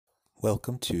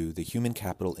Welcome to the Human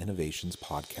Capital Innovations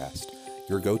Podcast,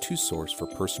 your go-to source for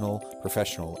personal,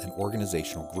 professional, and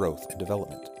organizational growth and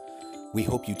development. We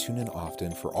hope you tune in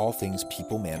often for all things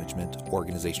people management,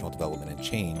 organizational development and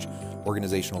change,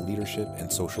 organizational leadership,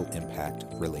 and social impact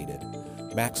related.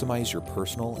 Maximize your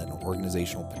personal and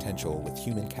organizational potential with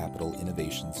Human Capital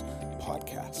Innovations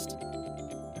Podcast.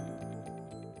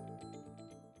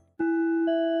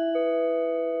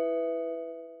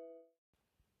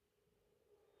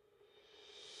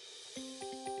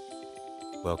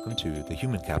 Welcome to the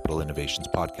Human Capital Innovations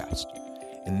Podcast.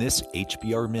 In this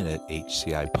HBR Minute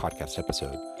HCI podcast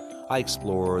episode, I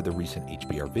explore the recent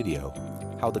HBR video,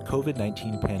 how the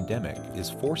COVID-19 pandemic is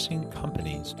forcing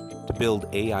companies to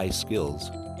build AI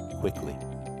skills quickly.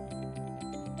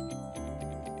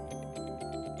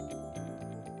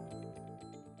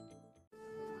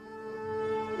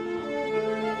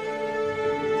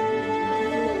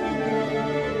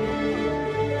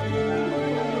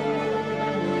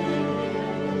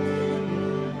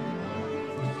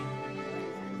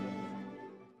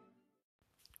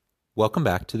 Welcome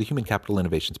back to the Human Capital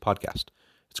Innovations Podcast.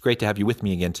 It's great to have you with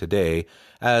me again today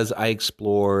as I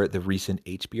explore the recent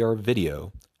HBR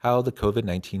video, how the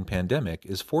COVID-19 pandemic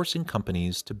is forcing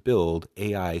companies to build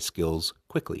AI skills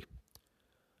quickly.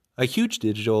 A huge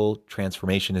digital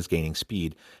transformation is gaining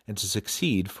speed, and to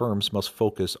succeed, firms must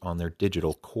focus on their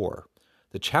digital core.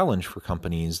 The challenge for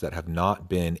companies that have not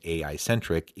been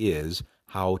AI-centric is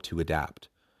how to adapt.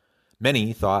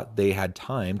 Many thought they had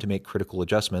time to make critical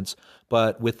adjustments,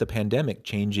 but with the pandemic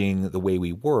changing the way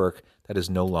we work, that is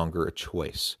no longer a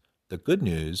choice. The good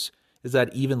news is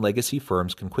that even legacy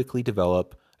firms can quickly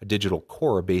develop a digital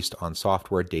core based on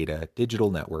software, data,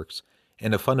 digital networks,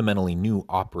 and a fundamentally new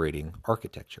operating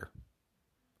architecture.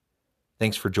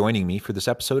 Thanks for joining me for this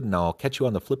episode, and I'll catch you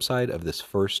on the flip side of this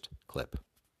first clip.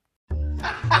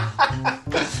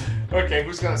 Okay,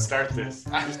 who's going to start this?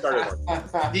 You started one.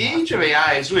 The age of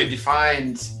AI is really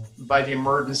defined by the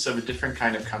emergence of a different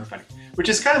kind of company, which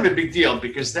is kind of a big deal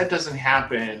because that doesn't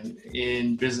happen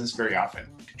in business very often.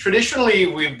 Traditionally,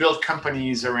 we've built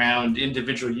companies around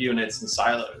individual units and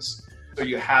silos. So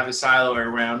you have a silo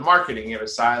around marketing, you have a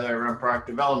silo around product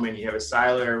development, you have a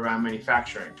silo around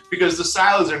manufacturing, because the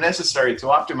silos are necessary to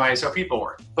optimize how people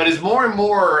work. But as more and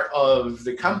more of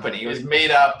the company is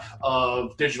made up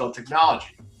of digital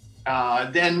technology,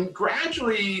 then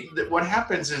gradually what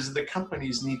happens is the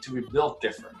companies need to be built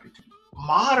differently.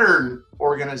 Modern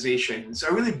organizations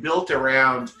are really built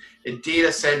around a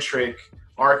data-centric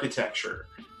architecture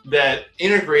that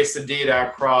integrates the data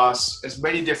across as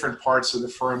many different parts of the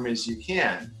firm as you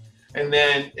can, and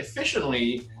then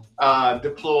efficiently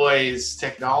deploys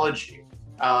technology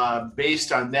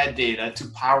based on that data to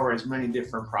power as many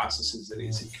different processes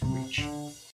as it can reach.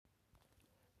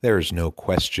 There is no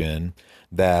question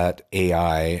that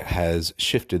AI has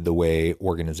shifted the way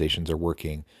organizations are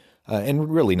working,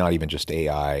 and really not even just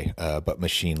AI, but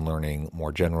machine learning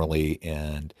more generally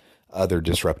and other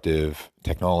disruptive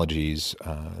technologies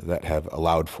that have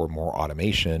allowed for more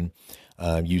automation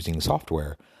using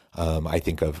software. I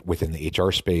think of within the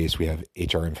HR space, we have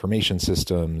HR information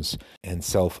systems and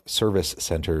self-service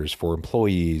centers for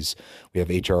employees. We have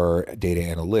HR data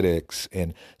analytics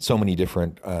and so many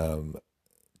different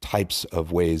types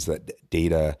of ways that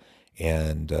data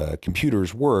and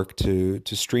computers work to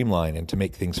streamline and to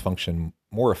make things function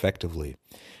more effectively.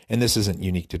 And this isn't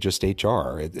unique to just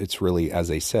HR. It's really,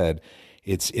 as I said,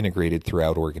 it's integrated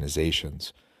throughout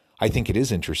organizations. I think it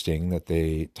is interesting that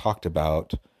they talked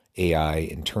about AI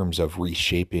in terms of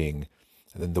reshaping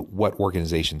what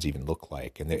organizations even look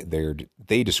like. And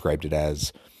they described it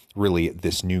as really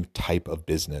this new type of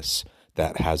business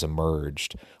that has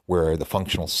emerged where the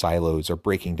functional silos are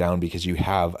breaking down because you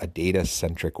have a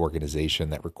data-centric organization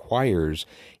that requires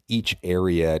each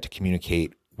area to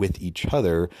communicate with each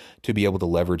other to be able to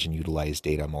leverage and utilize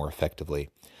data more effectively.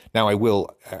 Now, I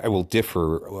will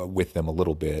differ with them a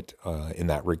little bit in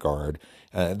that regard.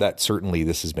 That certainly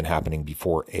this has been happening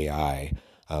before AI.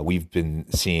 We've been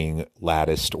seeing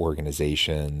latticed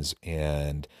organizations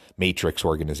and matrix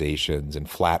organizations and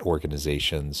flat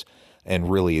organizations,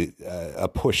 and really a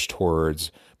push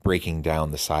towards breaking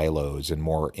down the silos and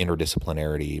more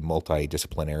interdisciplinarity,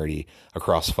 multidisciplinarity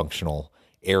across functional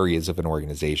areas of an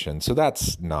organization. So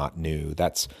that's not new.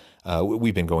 That's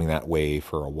we've been going that way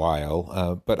for a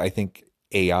while. But I think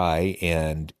AI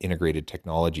and integrated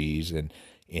technologies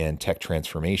and tech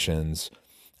transformations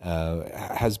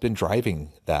has been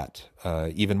driving that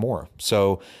even more.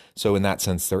 So in that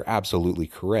sense, they're absolutely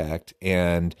correct.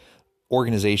 And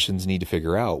organizations need to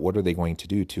figure out what are they going to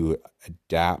do to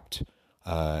adapt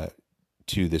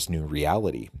to this new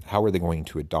reality? How are they going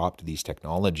to adopt these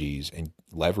technologies and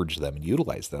leverage them and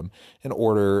utilize them in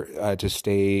order to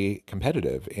stay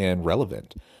competitive and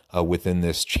relevant within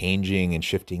this changing and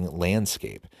shifting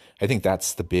landscape? I think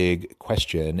that's the big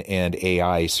question, and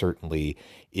AI certainly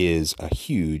is a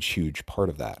huge, huge part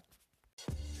of that.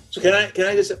 So can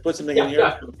I just put something in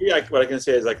here? Yeah. What I can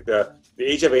say is like the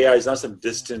age of AI is not some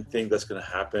distant thing that's going to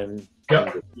happen in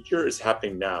the future. It's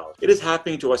happening now. It is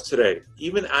happening to us today.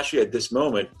 Even actually at this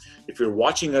moment, if you're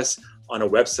watching us on a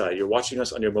website, you're watching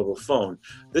us on your mobile phone,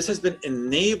 this has been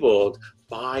enabled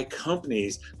by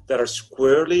companies that are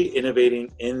squarely innovating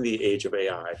in the age of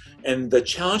AI. And the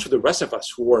challenge for the rest of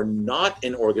us who are not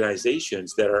in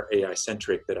organizations that are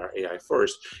AI-centric, that are AI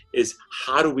first, is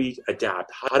how do we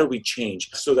adapt? How do we change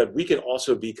so that we can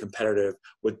also be competitive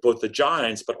with both the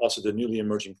giants, but also the newly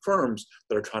emerging firms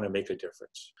that are trying to make a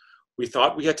difference? We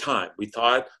thought we had time. We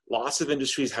thought lots of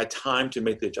industries had time to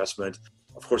make the adjustment.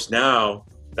 Of course, now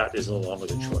that is no longer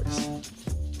the choice.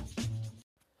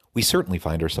 We certainly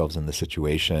find ourselves in the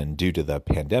situation due to the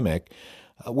pandemic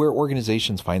where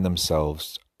organizations find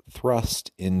themselves thrust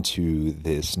into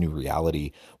this new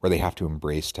reality where they have to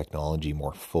embrace technology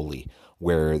more fully,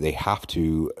 where they have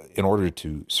to, in order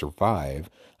to survive,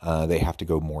 they have to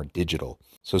go more digital.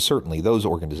 So certainly those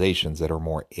organizations that are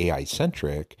more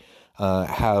AI-centric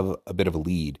have a bit of a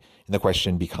lead. And the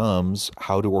question becomes,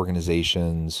 how do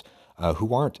organizations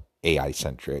who aren't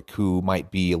AI-centric, who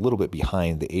might be a little bit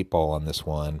behind the eight ball on this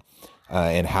one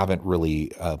and haven't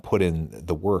really put in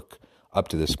the work up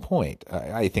to this point?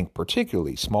 I think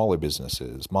particularly smaller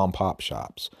businesses, mom-pop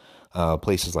shops,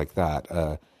 places like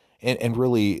that, and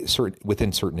really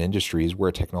within certain industries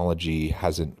where technology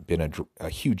hasn't been a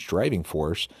huge driving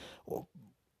force.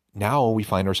 Now we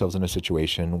find ourselves in a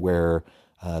situation where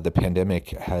the pandemic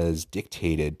has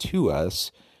dictated to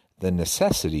us the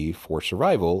necessity for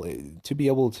survival to be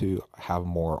able to have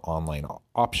more online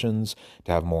options,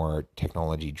 to have more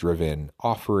technology-driven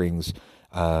offerings,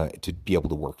 to be able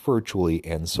to work virtually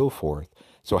and so forth.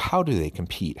 So how do they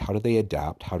compete? How do they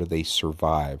adapt? How do they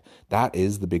survive? That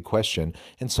is the big question.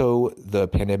 And so the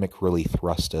pandemic really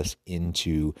thrust us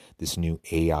into this new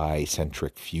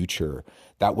AI-centric future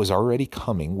that was already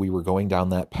coming. We were going down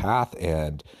that path,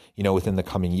 and within the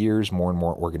coming years, more and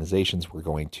more organizations were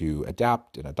going to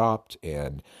adapt and adopt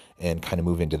and kind of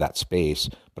move into that space.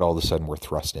 But all of a sudden, we're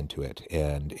thrust into it,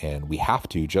 and we have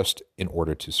to, just in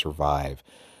order to survive.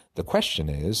 The question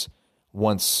is,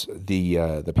 once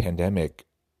the pandemic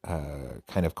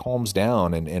kind of calms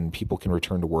down and people can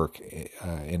return to work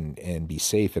and be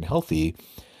safe and healthy,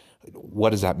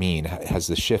 what does that mean? Has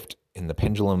the shift in the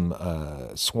pendulum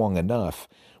swung enough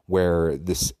where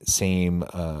this same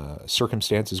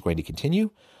circumstance is going to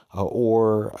continue,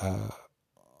 or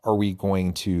are we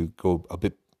going to go a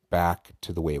bit back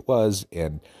to the way it was,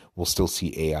 and we'll still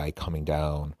see AI coming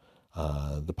down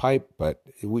the pipe, but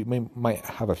we might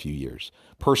have a few years.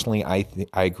 Personally, I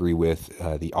agree with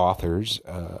the authors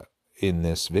in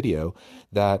this video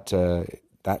that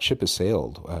that ship has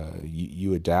sailed.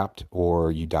 You adapt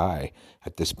or you die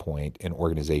at this point, and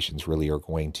organizations really are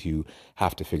going to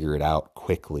have to figure it out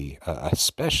quickly,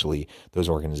 especially those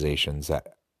organizations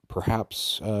that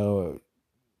perhaps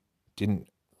didn't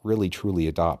really truly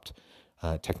adopt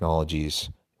technologies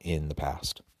in the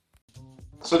past.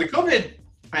 So the COVID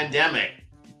pandemic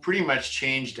pretty much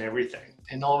changed everything.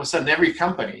 And all of a sudden, every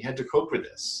company had to cope with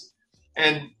this.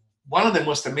 And one of the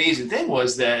most amazing things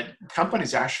was that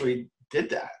companies actually did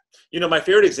that. My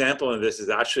favorite example of this is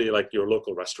actually like your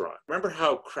local restaurant. Remember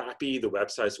how crappy the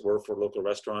websites were for local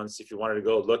restaurants? If you wanted to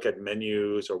go look at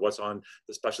menus or what's on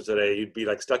the special today, you'd be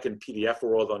like stuck in PDF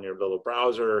world on your little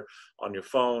browser, on your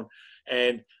phone.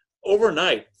 And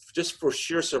overnight, just for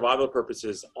sheer survival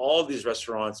purposes, all these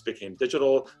restaurants became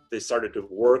digital. They started to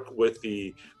work with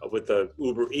the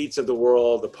Uber Eats of the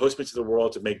world, the Postmates of the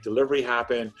world to make delivery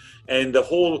happen. And the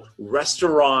whole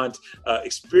restaurant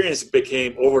experience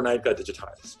became overnight got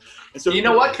digitized. And so, you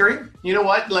know what, Curry? You know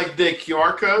what? Like the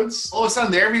QR codes, all of a sudden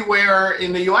they're everywhere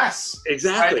in the US.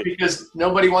 Exactly. Right? Because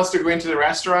nobody wants to go into the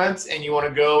restaurants and you want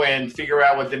to go and figure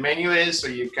out what the menu is. So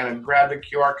you kind of grab the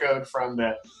QR code from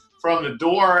the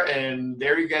door, and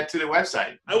there you get to the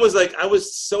website. I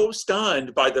was so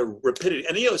stunned by the rapidity.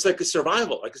 And it's like it's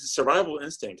a survival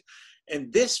instinct.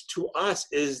 And this to us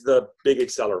is the big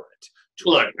accelerant.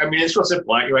 Look, I mean, it's real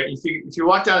simple, right? If you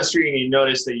walk down the street and you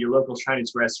notice that your local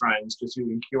Chinese restaurant is just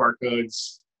using QR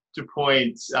codes to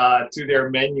point to their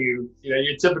menu,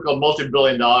 your typical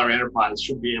multi-billion-dollar enterprise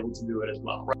should be able to do it as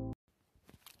well, right?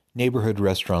 Neighborhood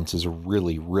restaurants is a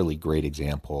really, really great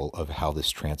example of how this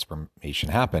transformation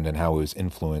happened and how it was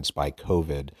influenced by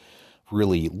COVID.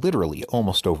 really literally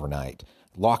almost overnight.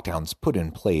 Lockdowns put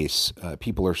in place.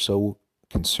 People are so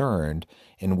concerned,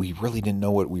 and we really didn't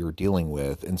know what we were dealing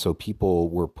with. And so people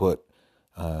were put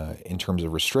in terms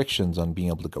of restrictions on being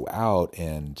able to go out,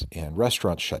 and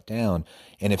restaurants shut down.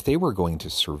 And if they were going to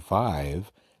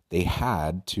survive, they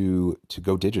had to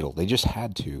go digital. They just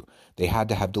had to. They had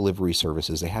to have delivery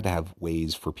services. They had to have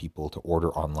ways for people to order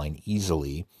online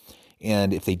easily.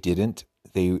 And if they didn't,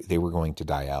 they were going to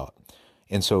die out.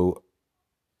 And so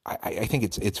I think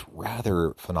it's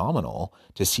rather phenomenal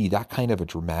to see that kind of a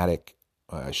dramatic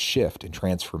shift and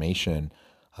transformation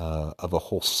of a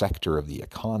whole sector of the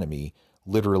economy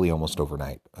literally almost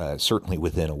overnight, certainly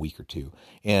within a week or two.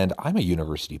 And I'm a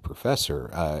university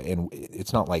professor, and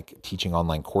it's not like teaching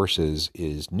online courses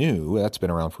is new. That's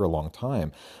been around for a long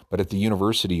time. But at the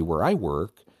university where I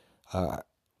work,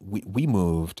 we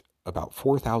moved about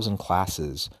 4,000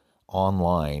 classes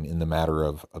online in the matter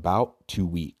of about 2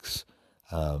 weeks.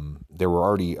 There were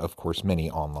already, of course, many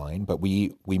online, but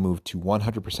we moved to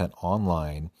 100%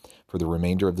 online for the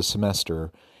remainder of the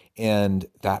semester, and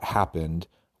that happened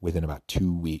within about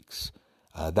 2 weeks.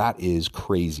 That is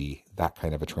crazy, that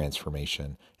kind of a transformation,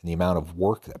 and the amount of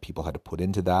work that people had to put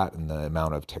into that, and the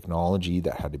amount of technology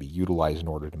that had to be utilized in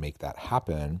order to make that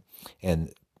happen,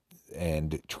 and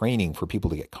training for people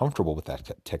to get comfortable with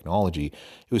that technology,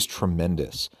 it was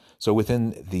tremendous. So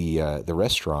within the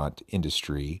restaurant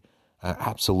industry,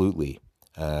 absolutely,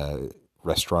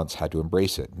 restaurants had to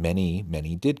embrace it.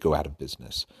 Many did go out of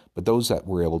business, but those that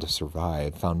were able to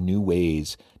survive found new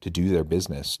ways to do their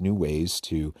business, new ways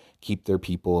to keep their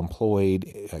people employed,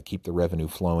 keep the revenue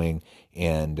flowing,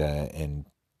 and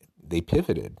they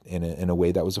pivoted in a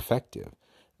way that was effective.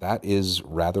 That is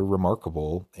rather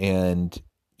remarkable, and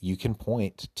you can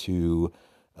point to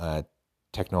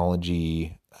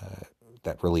technology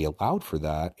that really allowed for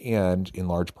that, and in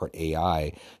large part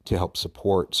AI, to help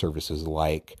support services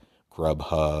like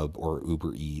Grubhub or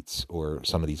Uber Eats or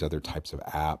some of these other types of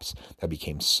apps that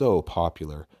became so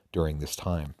popular during this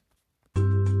time.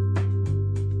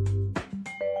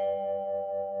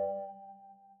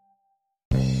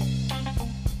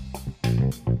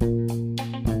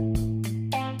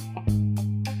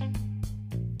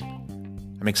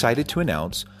 I'm excited to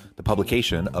announce the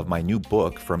publication of my new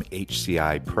book from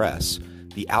HCI Press,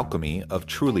 The Alchemy of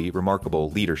Truly Remarkable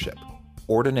Leadership: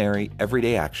 Ordinary,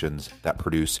 Everyday Actions that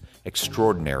Produce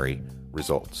Extraordinary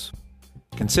Results.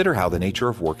 Consider how the nature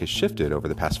of work has shifted over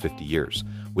the past 50 years.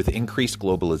 With increased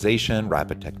globalization,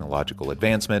 rapid technological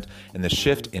advancement, and the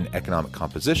shift in economic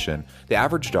composition, the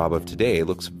average job of today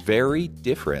looks very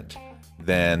different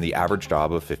than the average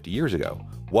job of 50 years ago.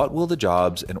 What will the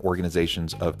jobs and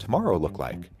organizations of tomorrow look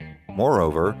like?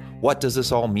 Moreover, what does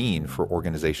this all mean for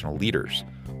organizational leaders?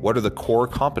 What are the core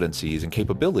competencies and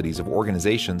capabilities of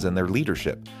organizations and their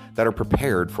leadership that are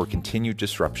prepared for continued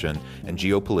disruption and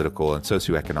geopolitical and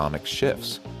socioeconomic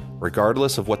shifts?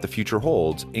 Regardless of what the future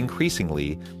holds,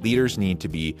 increasingly, leaders need to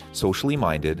be socially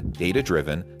minded,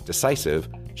 data-driven, decisive,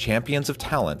 champions of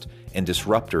talent, and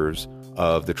disruptors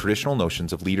of the traditional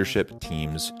notions of leadership,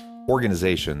 teams,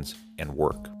 organizations, and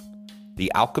work.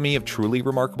 The Alchemy of Truly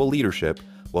Remarkable Leadership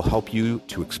will help you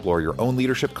to explore your own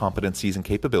leadership competencies and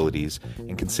capabilities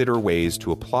and consider ways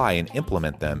to apply and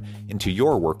implement them into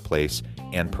your workplace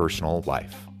and personal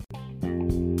life.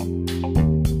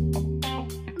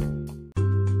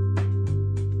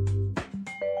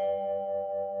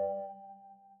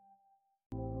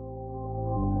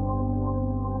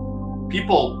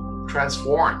 People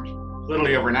transformed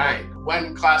literally overnight.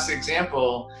 One classic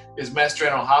example is Mass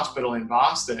General Hospital in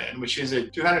Boston, which is a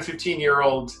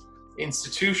 215-year-old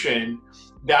institution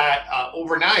that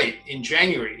overnight in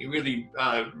January really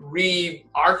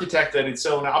re-architected its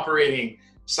own operating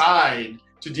side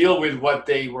to deal with what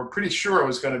they were pretty sure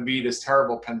was going to be this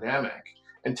terrible pandemic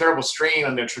and terrible strain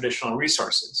on their traditional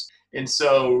resources. And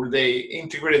so they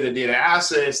integrated the data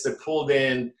assets, they pulled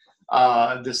in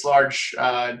this large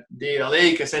data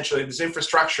lake, essentially this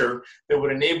infrastructure that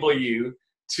would enable you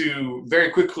to very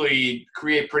quickly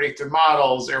create predictive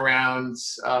models around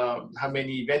how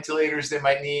many ventilators they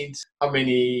might need, how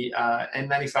many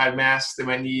N95 masks they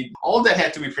might need. All of that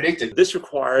had to be predicted. This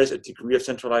requires a degree of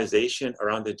centralization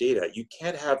around the data. You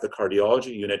can't have the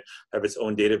cardiology unit have its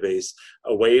own database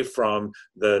away from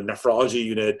the nephrology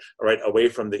unit, right, away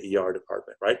from the ER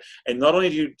department, right? And not only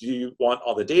do you want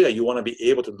all the data, you want to be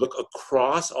able to look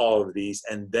across all of these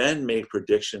and then make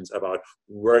predictions about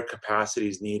where capacity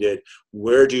is needed,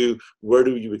 where do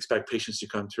you expect patients to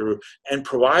come through, and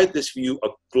provide this view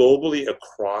globally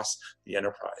across the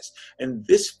enterprise. And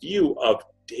this view of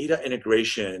data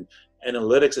integration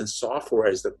analytics and software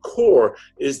as the core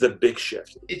is the big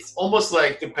shift. It's almost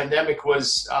like the pandemic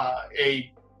was an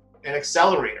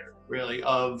accelerator, really,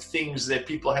 of things that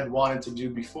people had wanted to do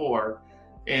before,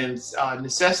 and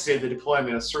necessitated the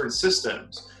deployment of certain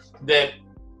systems that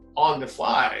on the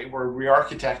fly were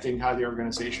re-architecting how the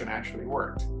organization actually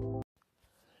worked.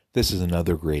 This is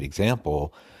another great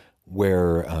example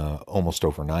where almost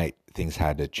overnight things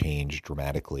had to change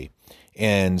dramatically.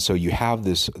 And so you have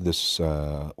this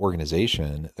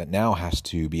organization that now has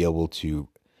to be able to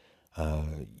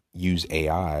use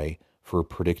AI for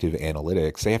predictive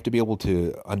analytics. They have to be able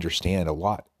to understand a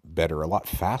lot better, a lot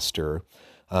faster,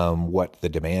 what the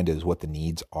demand is, what the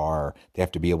needs are. They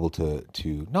have to be able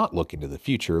to not look into the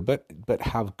future, but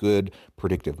have good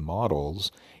predictive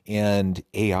models. And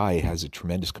AI has a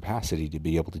tremendous capacity to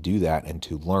be able to do that and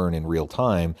to learn in real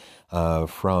time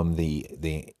from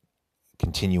the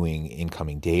continuing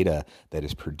incoming data that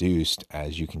is produced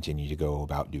as you continue to go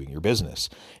about doing your business.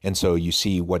 And so you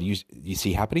see what you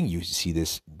see happening. You see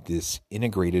this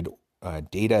integrated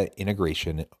data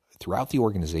integration throughout the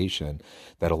organization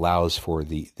that allows for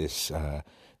this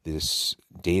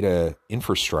data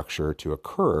infrastructure to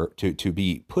occur, to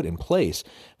be put in place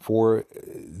for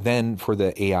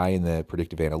the AI and the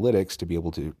predictive analytics to be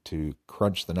able to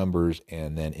crunch the numbers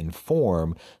and then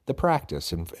inform the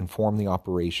practice and inform the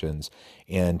operations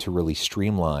and to really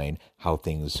streamline how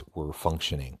things were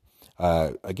functioning.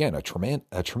 Again,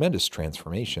 a tremendous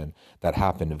transformation that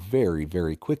happened very,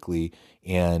 very quickly,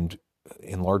 and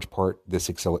in large part,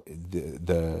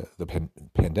 the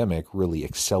pandemic really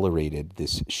accelerated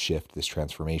this shift, this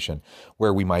transformation,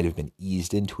 where we might have been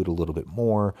eased into it a little bit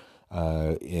more.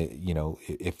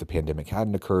 If the pandemic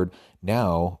hadn't occurred,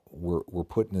 now we're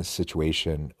put in a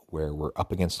situation where we're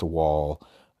up against a wall,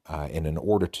 and in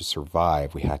order to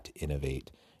survive, we had to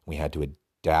innovate. We had to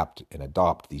adapt and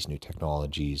adopt these new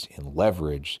technologies and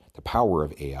leverage the power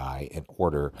of AI in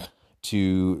order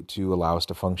to allow us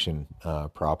to function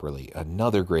properly.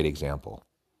 Another great example.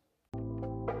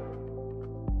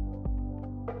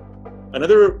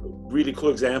 Another really cool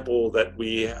example that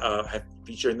we have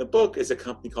featured in the book is a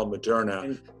company called Moderna.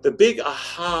 And the big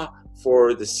aha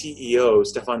for the CEO,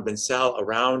 Stefan Bancel,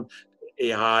 around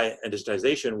AI and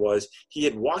digitization was he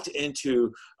had walked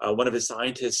into one of his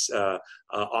scientists'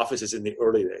 offices in the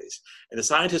early days. And the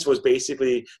scientist was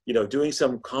basically, doing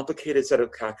some complicated set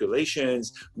of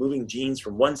calculations, moving genes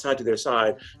from one side to their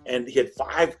side. And he had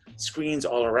 5 screens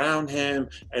all around him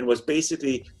and was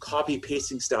basically copy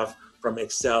pasting stuff from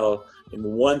Excel in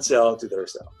one cell to their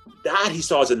cell. That he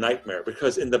saw as a nightmare,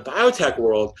 because in the biotech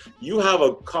world, you have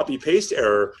a copy paste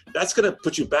error that's going to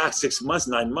put you back 6 months,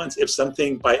 9 months if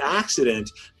something by accident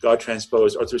got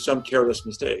transposed or through some careless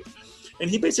mistake. And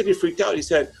he basically freaked out. He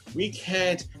said, we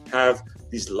can't have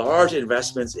these large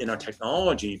investments in our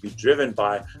technology be driven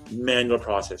by manual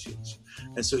processes.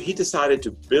 And so he decided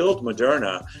to build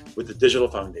Moderna with the digital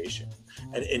foundation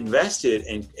and invested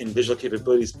in digital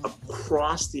capabilities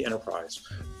across the enterprise,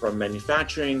 from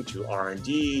manufacturing to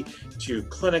R&D to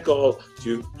clinical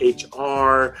to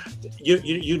HR,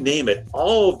 you name it.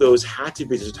 All of those had to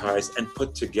be digitized and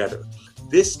put together.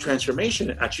 This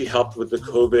transformation actually helped with the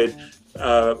COVID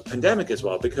pandemic as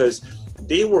well, because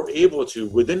they were able to,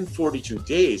 within 42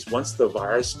 days, once the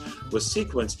virus was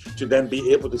sequenced, to then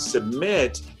be able to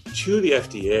submit to the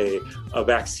FDA a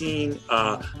vaccine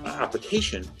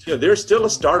application. They're still a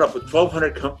startup with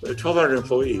 1,200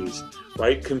 employees,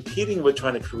 right, competing with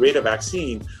trying to create a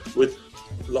vaccine with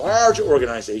large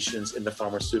organizations in the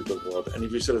pharmaceutical world. And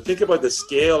if you sort of think about the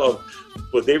scale of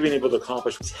what they've been able to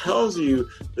accomplish, it tells you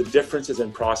the differences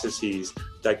in processes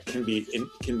that can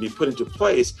be put into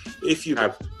place if you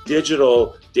have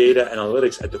digital data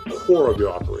analytics at the core of your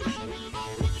operation.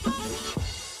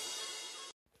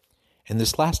 And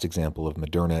this last example of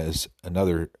Moderna is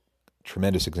another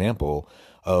tremendous example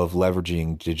of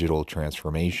leveraging digital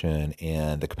transformation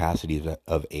and the capacity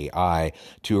of AI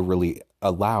to really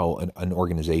allow an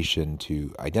organization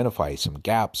to identify some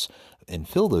gaps and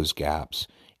fill those gaps,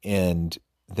 and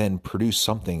then produce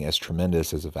something as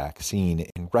tremendous as a vaccine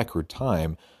in record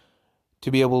time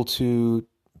to be able to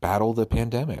battle the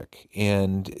pandemic.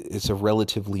 And it's a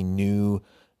relatively new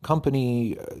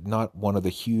company, not one of the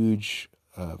huge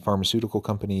pharmaceutical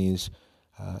companies,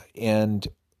 and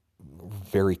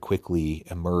very quickly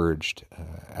emerged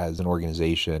as an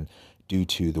organization due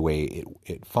to the way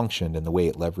it functioned and the way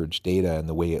it leveraged data and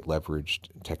the way it leveraged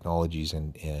technologies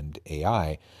and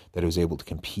AI, that it was able to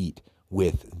compete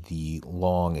with the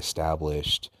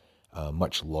long-established,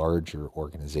 much larger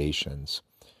organizations.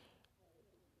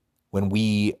 When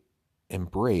we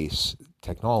embrace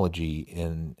technology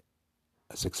in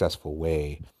a successful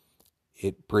way,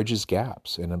 it bridges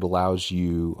gaps and it allows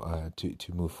you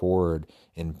to move forward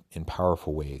in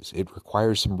powerful ways. It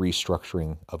requires some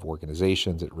restructuring of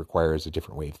organizations. It requires a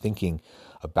different way of thinking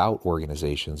about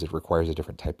organizations. It requires a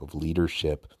different type of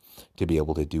leadership to be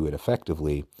able to do it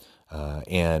effectively.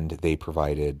 And they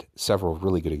provided several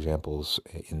really good examples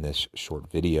in this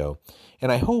short video.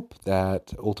 And I hope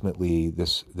that ultimately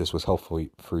this was helpful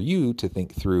for you to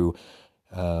think through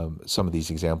some of these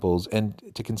examples and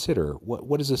to consider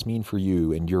what does this mean for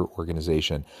you and your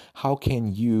organization? How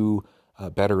can you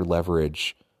better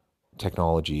leverage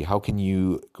technology? How can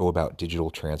you go about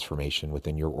digital transformation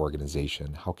within your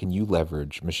organization? How can you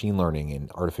leverage machine learning and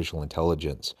artificial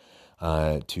intelligence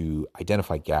to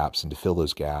identify gaps and to fill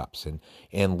those gaps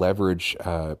and leverage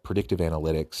predictive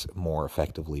analytics more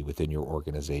effectively within your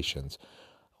organizations?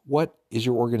 What is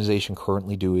your organization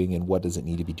currently doing, and what does it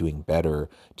need to be doing better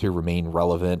to remain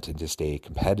relevant and to stay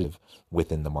competitive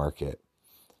within the market?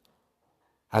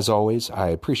 As always, I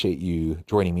appreciate you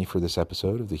joining me for this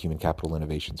episode of the Human Capital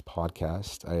Innovations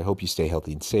Podcast. I hope you stay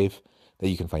healthy and safe, that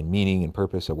you can find meaning and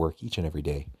purpose at work each and every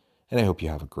day, and I hope you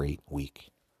have a great week.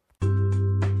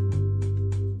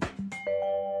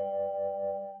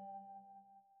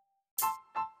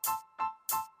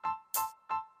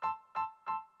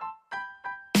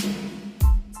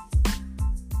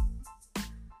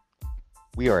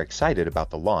 We are excited about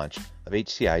the launch of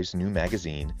HCI's new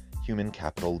magazine, Human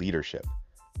Capital Leadership.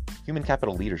 Human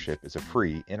Capital Leadership is a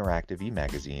free, interactive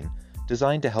e-magazine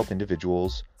designed to help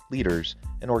individuals, leaders,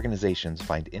 and organizations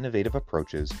find innovative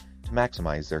approaches to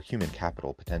maximize their human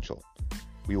capital potential.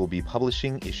 We will be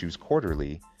publishing issues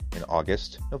quarterly in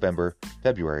August, November,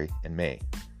 February, and May.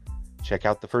 Check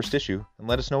out the first issue and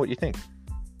let us know what you think.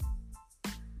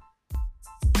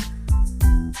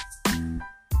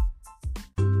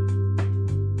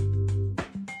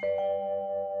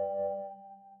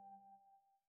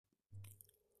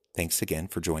 Thanks again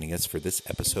for joining us for this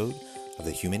episode of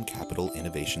the Human Capital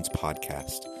Innovations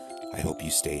Podcast. I hope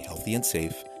you stay healthy and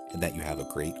safe and that you have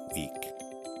a great week.